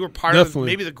were part definitely. of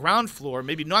maybe the ground floor,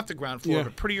 maybe not the ground floor,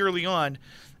 but pretty early on.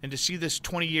 And to see this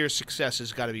 20-year success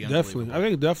has got to be unbelievable. Definitely. I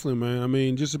think definitely, man. I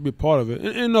mean, just to be part of it.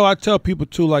 And I tell people,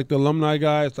 too, like the alumni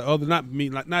guys, the other, not me,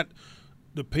 like not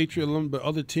the Patriot alumni, but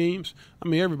other teams. I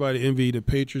mean, everybody envy the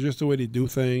Patriots, just the way they do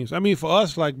things. I mean, for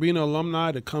us, like being an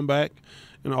alumni, to come back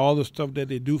and all the stuff that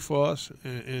they do for us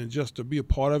and just to be a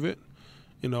part of it.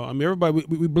 I mean, everybody,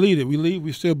 we bleed it. We leave,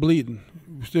 we're still bleeding.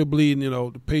 We're still bleeding,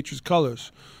 the Patriots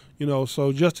colors.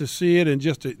 So just to see it and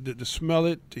just to smell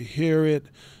it, to hear it,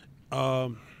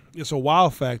 it's a wow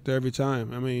factor every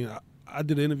time. I mean, I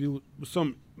did an interview with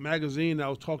some magazine that I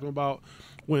was talking about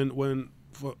when I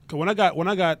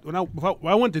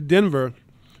went to Denver,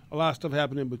 a lot of stuff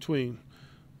happened in between,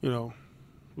 with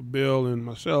Bill and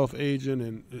myself, agent,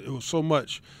 and it was so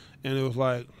much, and it was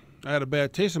like I had a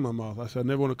bad taste in my mouth. I said I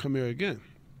never want to come here again.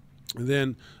 And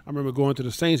then I remember going to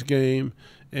the Saints game,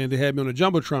 and they had me on the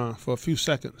jumbotron for a few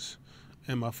seconds,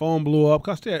 and my phone blew up.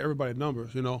 'Cause I still had everybody's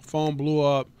numbers, phone blew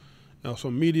up.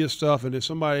 Some media stuff, and then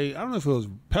somebody, I don't know if it was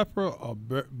Pepper or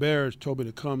Bears, told me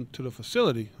to come to the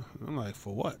facility. I'm like,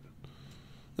 for what?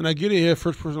 And I get in here,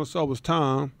 first person I saw was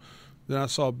Tom. Then I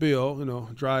saw Bill,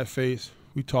 dry face.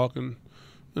 We talking,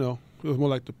 it was more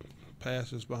like the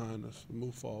passes behind us,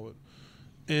 move forward.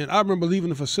 And I remember leaving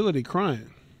the facility crying.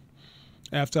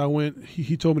 After I went,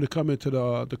 he told me to come into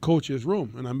the coach's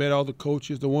room, and I met all the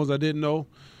coaches, the ones I didn't know,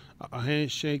 a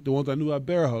handshake, the ones I knew, I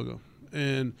bear hug them.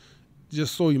 And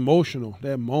just so emotional,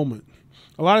 that moment.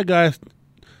 A lot of guys,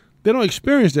 they don't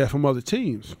experience that from other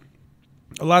teams.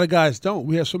 A lot of guys don't.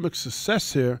 We had so much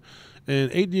success here,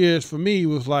 and 8 years for me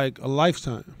was like a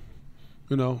lifetime.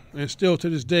 you know, and still to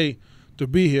this day, to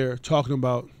be here talking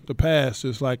about the past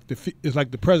is like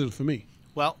the present for me.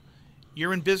 Well,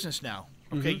 you're in business now.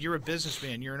 Okay, you're a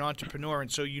businessman. You're an entrepreneur,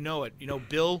 and so you know it. You know,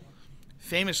 Bill,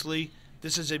 famously,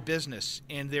 this is a business,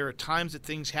 and there are times that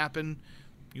things happen.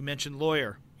 You mentioned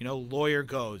lawyer. You know, lawyer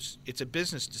goes. It's a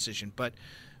business decision, but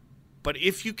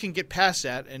if you can get past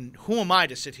that, and who am I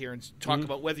to sit here and talk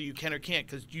about whether you can or can't?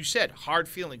 Because you said hard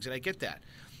feelings, and I get that.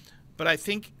 But I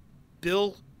think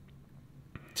Bill,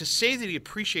 to say that he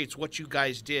appreciates what you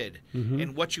guys did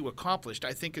and what you accomplished,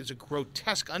 I think is a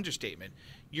grotesque understatement.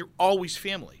 You're always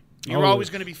family. You're always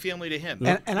going to be family to him,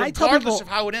 and I tell regardless people, of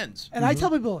how it ends. And I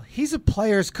tell people, he's a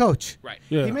player's coach. Right.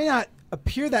 Yeah. He may not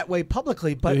appear that way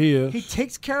publicly, but Yeah, he he is.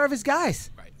 takes care of his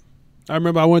guys. Right. I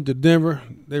remember I went to Denver.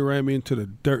 They ran me into the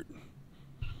dirt.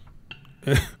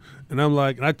 And I'm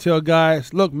like, and I tell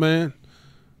guys, look, man,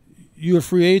 you a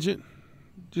free agent?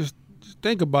 Just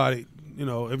think about it. You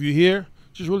know, if you're here,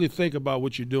 just really think about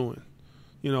what you're doing.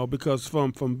 You know, because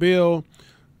from Bill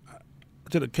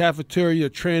to the cafeteria,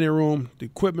 training room, the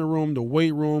equipment room, the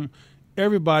weight room,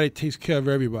 everybody takes care of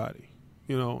everybody.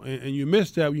 You know, and you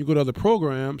miss that when you go to other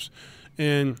programs.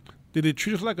 And did they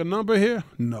treat us like a number here?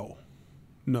 No.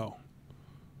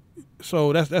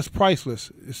 So that's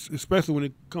priceless, especially when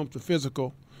it comes to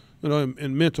physical, you know,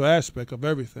 and mental aspect of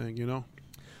everything, you know.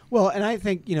 Well, and I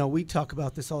think, you know, we talk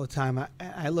about this all the time.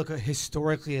 I look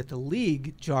historically at the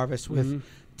league, Jarvis, with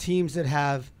teams that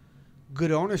have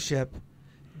good ownership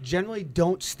generally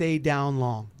don't stay down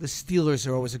long. The Steelers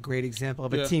are always a great example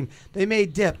of a team. They may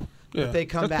dip, but they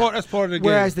come back. That's part of the game.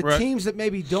 Whereas the teams that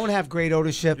maybe don't have great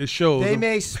ownership, it shows they them.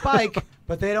 may spike,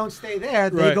 but they don't stay there.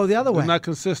 They go the other way. They're not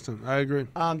consistent. I agree.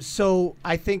 So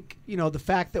I think, you know, the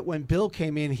fact that when Bill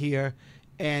came in here,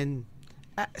 and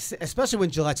especially when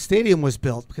Gillette Stadium was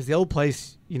built, because the old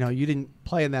place, you know, you didn't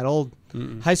play in that old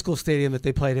high school stadium that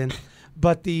they played in,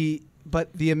 but the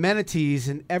amenities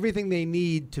and everything they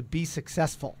need to be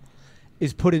successful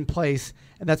is put in place,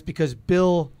 and that's because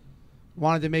Bill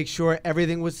wanted to make sure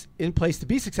everything was in place to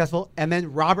be successful, and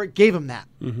then Robert gave him that.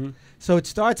 So it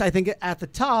starts, I think, at the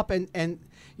top, and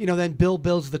you know, then Bill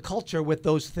builds the culture with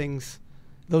those things,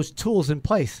 those tools in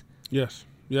place. Yes.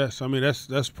 I mean,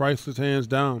 that's priceless, hands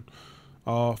down,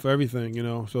 for everything, you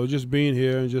know. So just being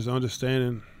here and just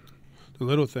understanding the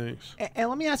little things. And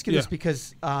let me ask you this,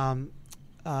 because Allen,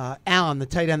 the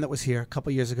tight end that was here a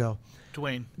couple years ago,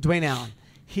 Dwayne Allen,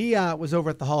 he was over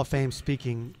at the Hall of Fame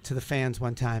speaking to the fans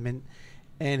one time,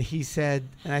 and he said,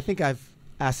 and I think I've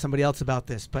asked somebody else about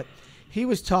this, but he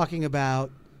was talking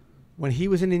about when he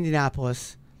was in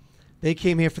Indianapolis, they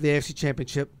came here for the AFC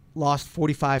Championship, lost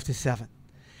 45-7.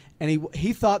 And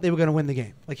he thought they were going to win the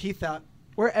game. Like, he thought,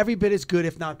 we're every bit as good,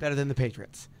 if not better, than the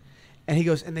Patriots. And he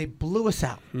goes, and they blew us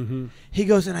out. He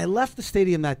goes, and I left the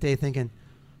stadium that day thinking,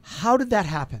 how did that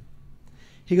happen?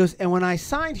 He goes, and when I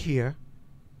signed here,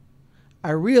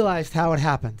 I realized how it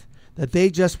happened, that they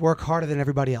just work harder than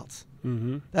everybody else.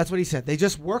 That's what he said. They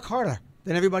just work harder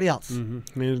than everybody else.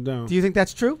 Hands down. Do you think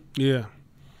that's true? Yeah.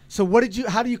 So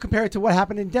how do you compare it to what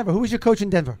happened in Denver? Who was your coach in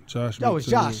Denver? Josh. Oh, it was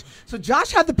Josh. So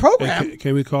Josh had the program. Hey,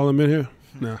 can we call him in here?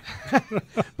 No.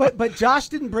 but Josh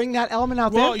didn't bring that element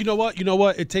out there. Well, you know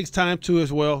what? It takes time too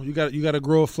as well. You got to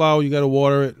grow a flower. You got to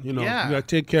water it. You know, you got to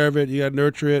take care of it. You got to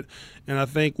nurture it. And I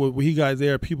think what he got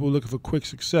there, people were looking for quick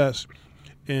success.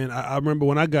 And I remember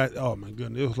when I got, oh my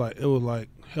goodness, it was like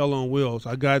hell on wheels.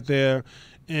 I got there,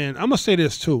 and I'm gonna say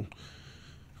this too.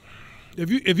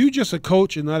 If you just a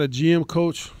coach and not a GM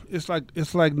coach, it's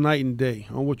like night and day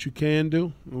on what you can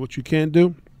do and what you can't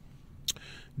do.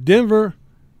 Denver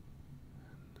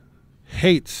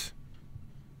hates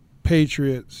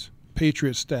Patriot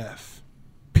staff.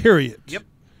 Period. Yep.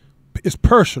 It's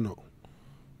personal.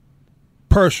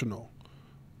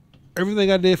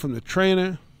 Everything I did, from the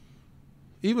trainer,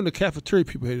 even the cafeteria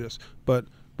people hate us. But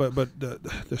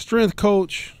the strength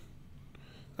coach,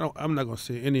 I'm not gonna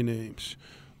say any names.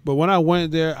 But when I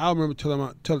went there, I remember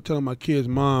telling my kids,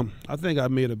 Mom, I think I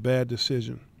made a bad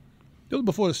decision. It was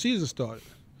before the season started.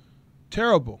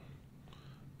 Terrible.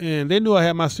 And they knew I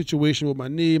had my situation with my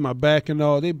knee, my back, and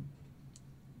all. They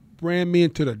ran me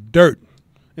into the dirt,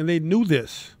 and they knew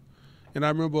this. And I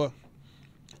remember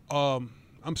I'm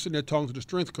sitting there talking to the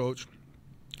strength coach.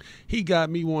 He got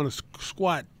me wanting to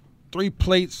squat 3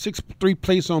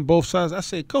 plates on both sides. I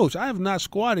said, Coach, I have not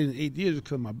squatted in 8 years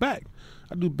because of my back.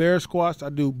 I do bear squats. I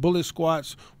do bullet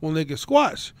squats, one-legged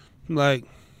squats. I'm like,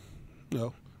 you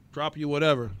know, drop you,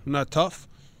 whatever. I'm not tough.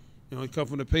 You know, you come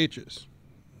from the Patriots.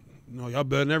 You know, y'all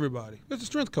better than everybody. It's a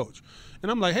strength coach.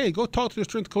 And I'm like, hey, go talk to the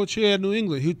strength coach here in New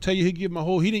England. He'll tell you, he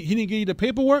didn't give you the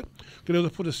paperwork because they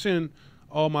was supposed to send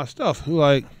all my stuff. He's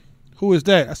like, Who is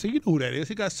that? I said, you know who that is.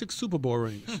 He got 6 Super Bowl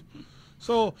rings.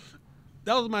 So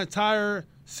that was my entire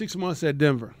 6 months at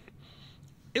Denver.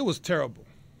 It was terrible.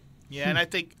 Yeah, and I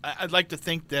think I'd like to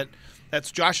think that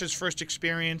that's Josh's first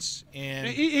experience, and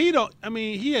He don't. I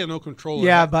mean, he had no control.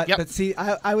 Yeah, of that. but see,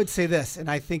 I would say this, and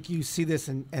I think you see this,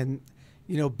 and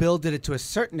you know, Bill did it to a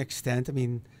certain extent. I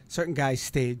mean, certain guys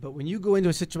stayed, but when you go into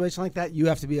a situation like that, you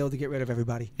have to be able to get rid of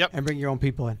everybody. Yep. And bring your own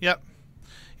people in. Yep.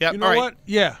 Yep. You know all right. what?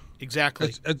 Yeah,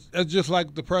 Exactly. it's just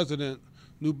like the president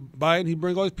knew Biden. He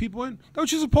bring all these people in. That's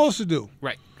what you're supposed to do.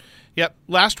 Right. Yep.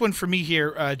 Last one for me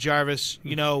here, Jarvis.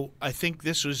 You know, I think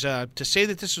this was to say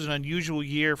that this was an unusual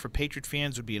year for Patriot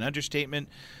fans would be an understatement.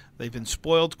 They've been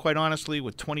spoiled, quite honestly,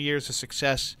 with 20 years of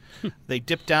success. They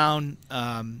dipped down,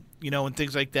 you know, and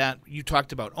things like that. You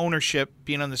talked about ownership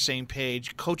being on the same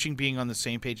page, coaching being on the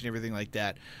same page, and everything like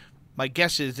that. My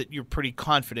guess is that you're pretty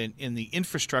confident in the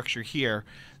infrastructure here,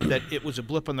 that it was a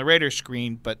blip on the radar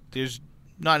screen, but there's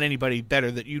not anybody better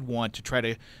that you'd want to try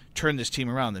to turn this team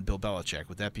around than Bill Belichick.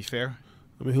 Would that be fair?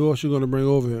 I mean, who else you going to bring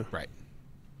over here? Right.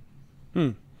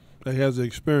 That has the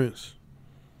experience.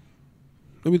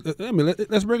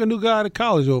 Let's bring a new guy out of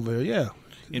college over here.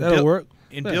 Yeah, that'll work.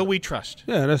 In Bill we trust.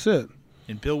 Yeah, that's it.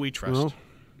 In Bill we trust. You know?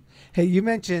 Hey, you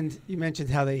mentioned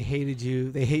how they hated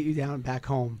you. They hate you down back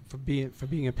home for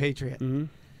being a Patriot. Mm-hmm.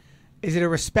 Is it a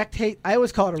respect hate? I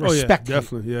always call it a respect hate.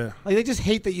 Definitely, yeah. Like they just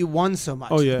hate that you won so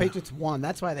much. Oh, yeah. The Patriots won.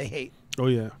 That's why they hate. Oh,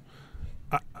 yeah.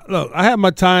 Look, I have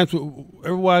my times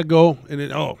everywhere I go, and then,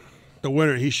 the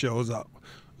winner, he shows up.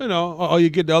 You know, or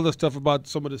you get the other stuff about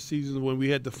some of the seasons when we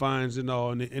had the fines and all,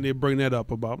 and they bring that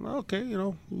up about, okay, you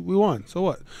know, we won, so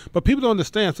what? But people don't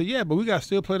understand. So, yeah, but we got to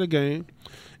still play the game.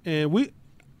 And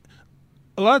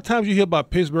a lot of times you hear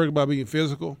about Pittsburgh about being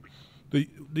physical. The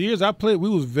years I played, we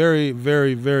was very,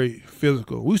 very, very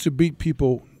physical. We used to beat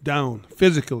people down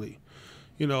physically.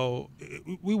 You know,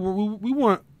 we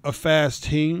weren't a fast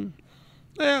team.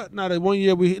 Yeah, now that one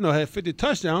year we had 50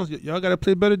 touchdowns. Y'all got to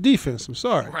play better defense. I'm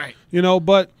sorry, Right. You know,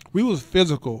 but we was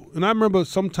physical, and I remember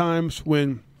sometimes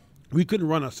when we couldn't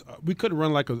run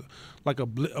like a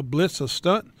blitz or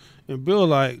stunt, and Bill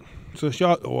like, since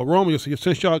y'all or Romeo,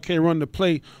 since y'all can't run the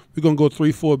play, we're gonna go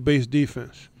 3-4 base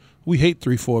defense. We hate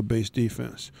 3-4 base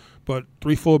defense, but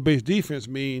 3-4 base defense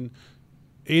mean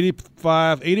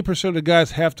 80% of the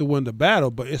guys have to win the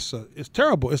battle, but it's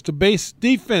terrible. It's the base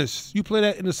defense. You play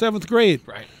that in the 7th grade.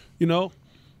 Right. You know,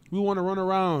 we want to run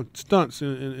around stunts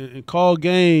and call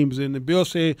games. And the Bill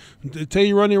say, tell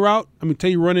you run it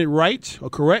right or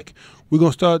correct, we're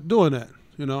going to start doing that,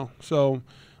 you know. So,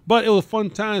 but it was fun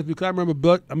times because I remember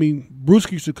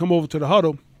Brewski used to come over to the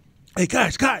huddle. Hey,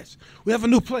 guys, we have a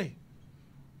new play.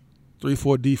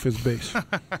 3-4 defense base.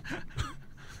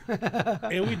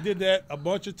 And we did that a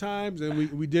bunch of times, and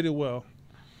we did it well.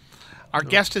 Our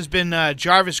guest has been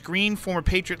Jarvis Green, former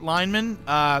Patriot lineman,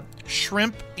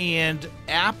 shrimp and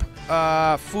app,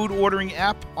 food ordering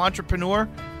app entrepreneur.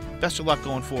 Best of luck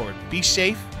going forward. Be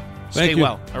safe. Stay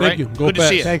well. All right? Thank you. Go Good to back.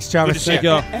 see you. Thanks, Jarvis. Good to see Thank you.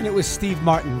 y'all. And it was Steve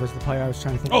Martin was the player I was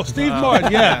trying to think of. Oh, Steve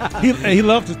Martin, yeah. He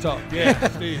loved to talk. Yeah,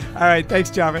 Steve. All right, thanks,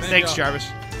 Jarvis. Thanks, Jarvis.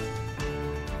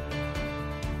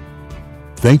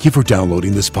 Thank you for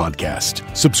downloading this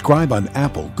podcast. Subscribe on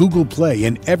Apple, Google Play,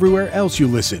 and everywhere else you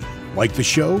listen. Like the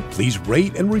show? Please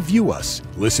rate and review us.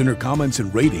 Listener comments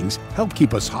and ratings help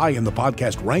keep us high in the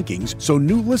podcast rankings so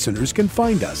new listeners can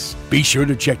find us. Be sure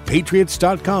to check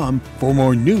patriots.com for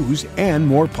more news and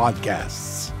more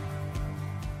podcasts.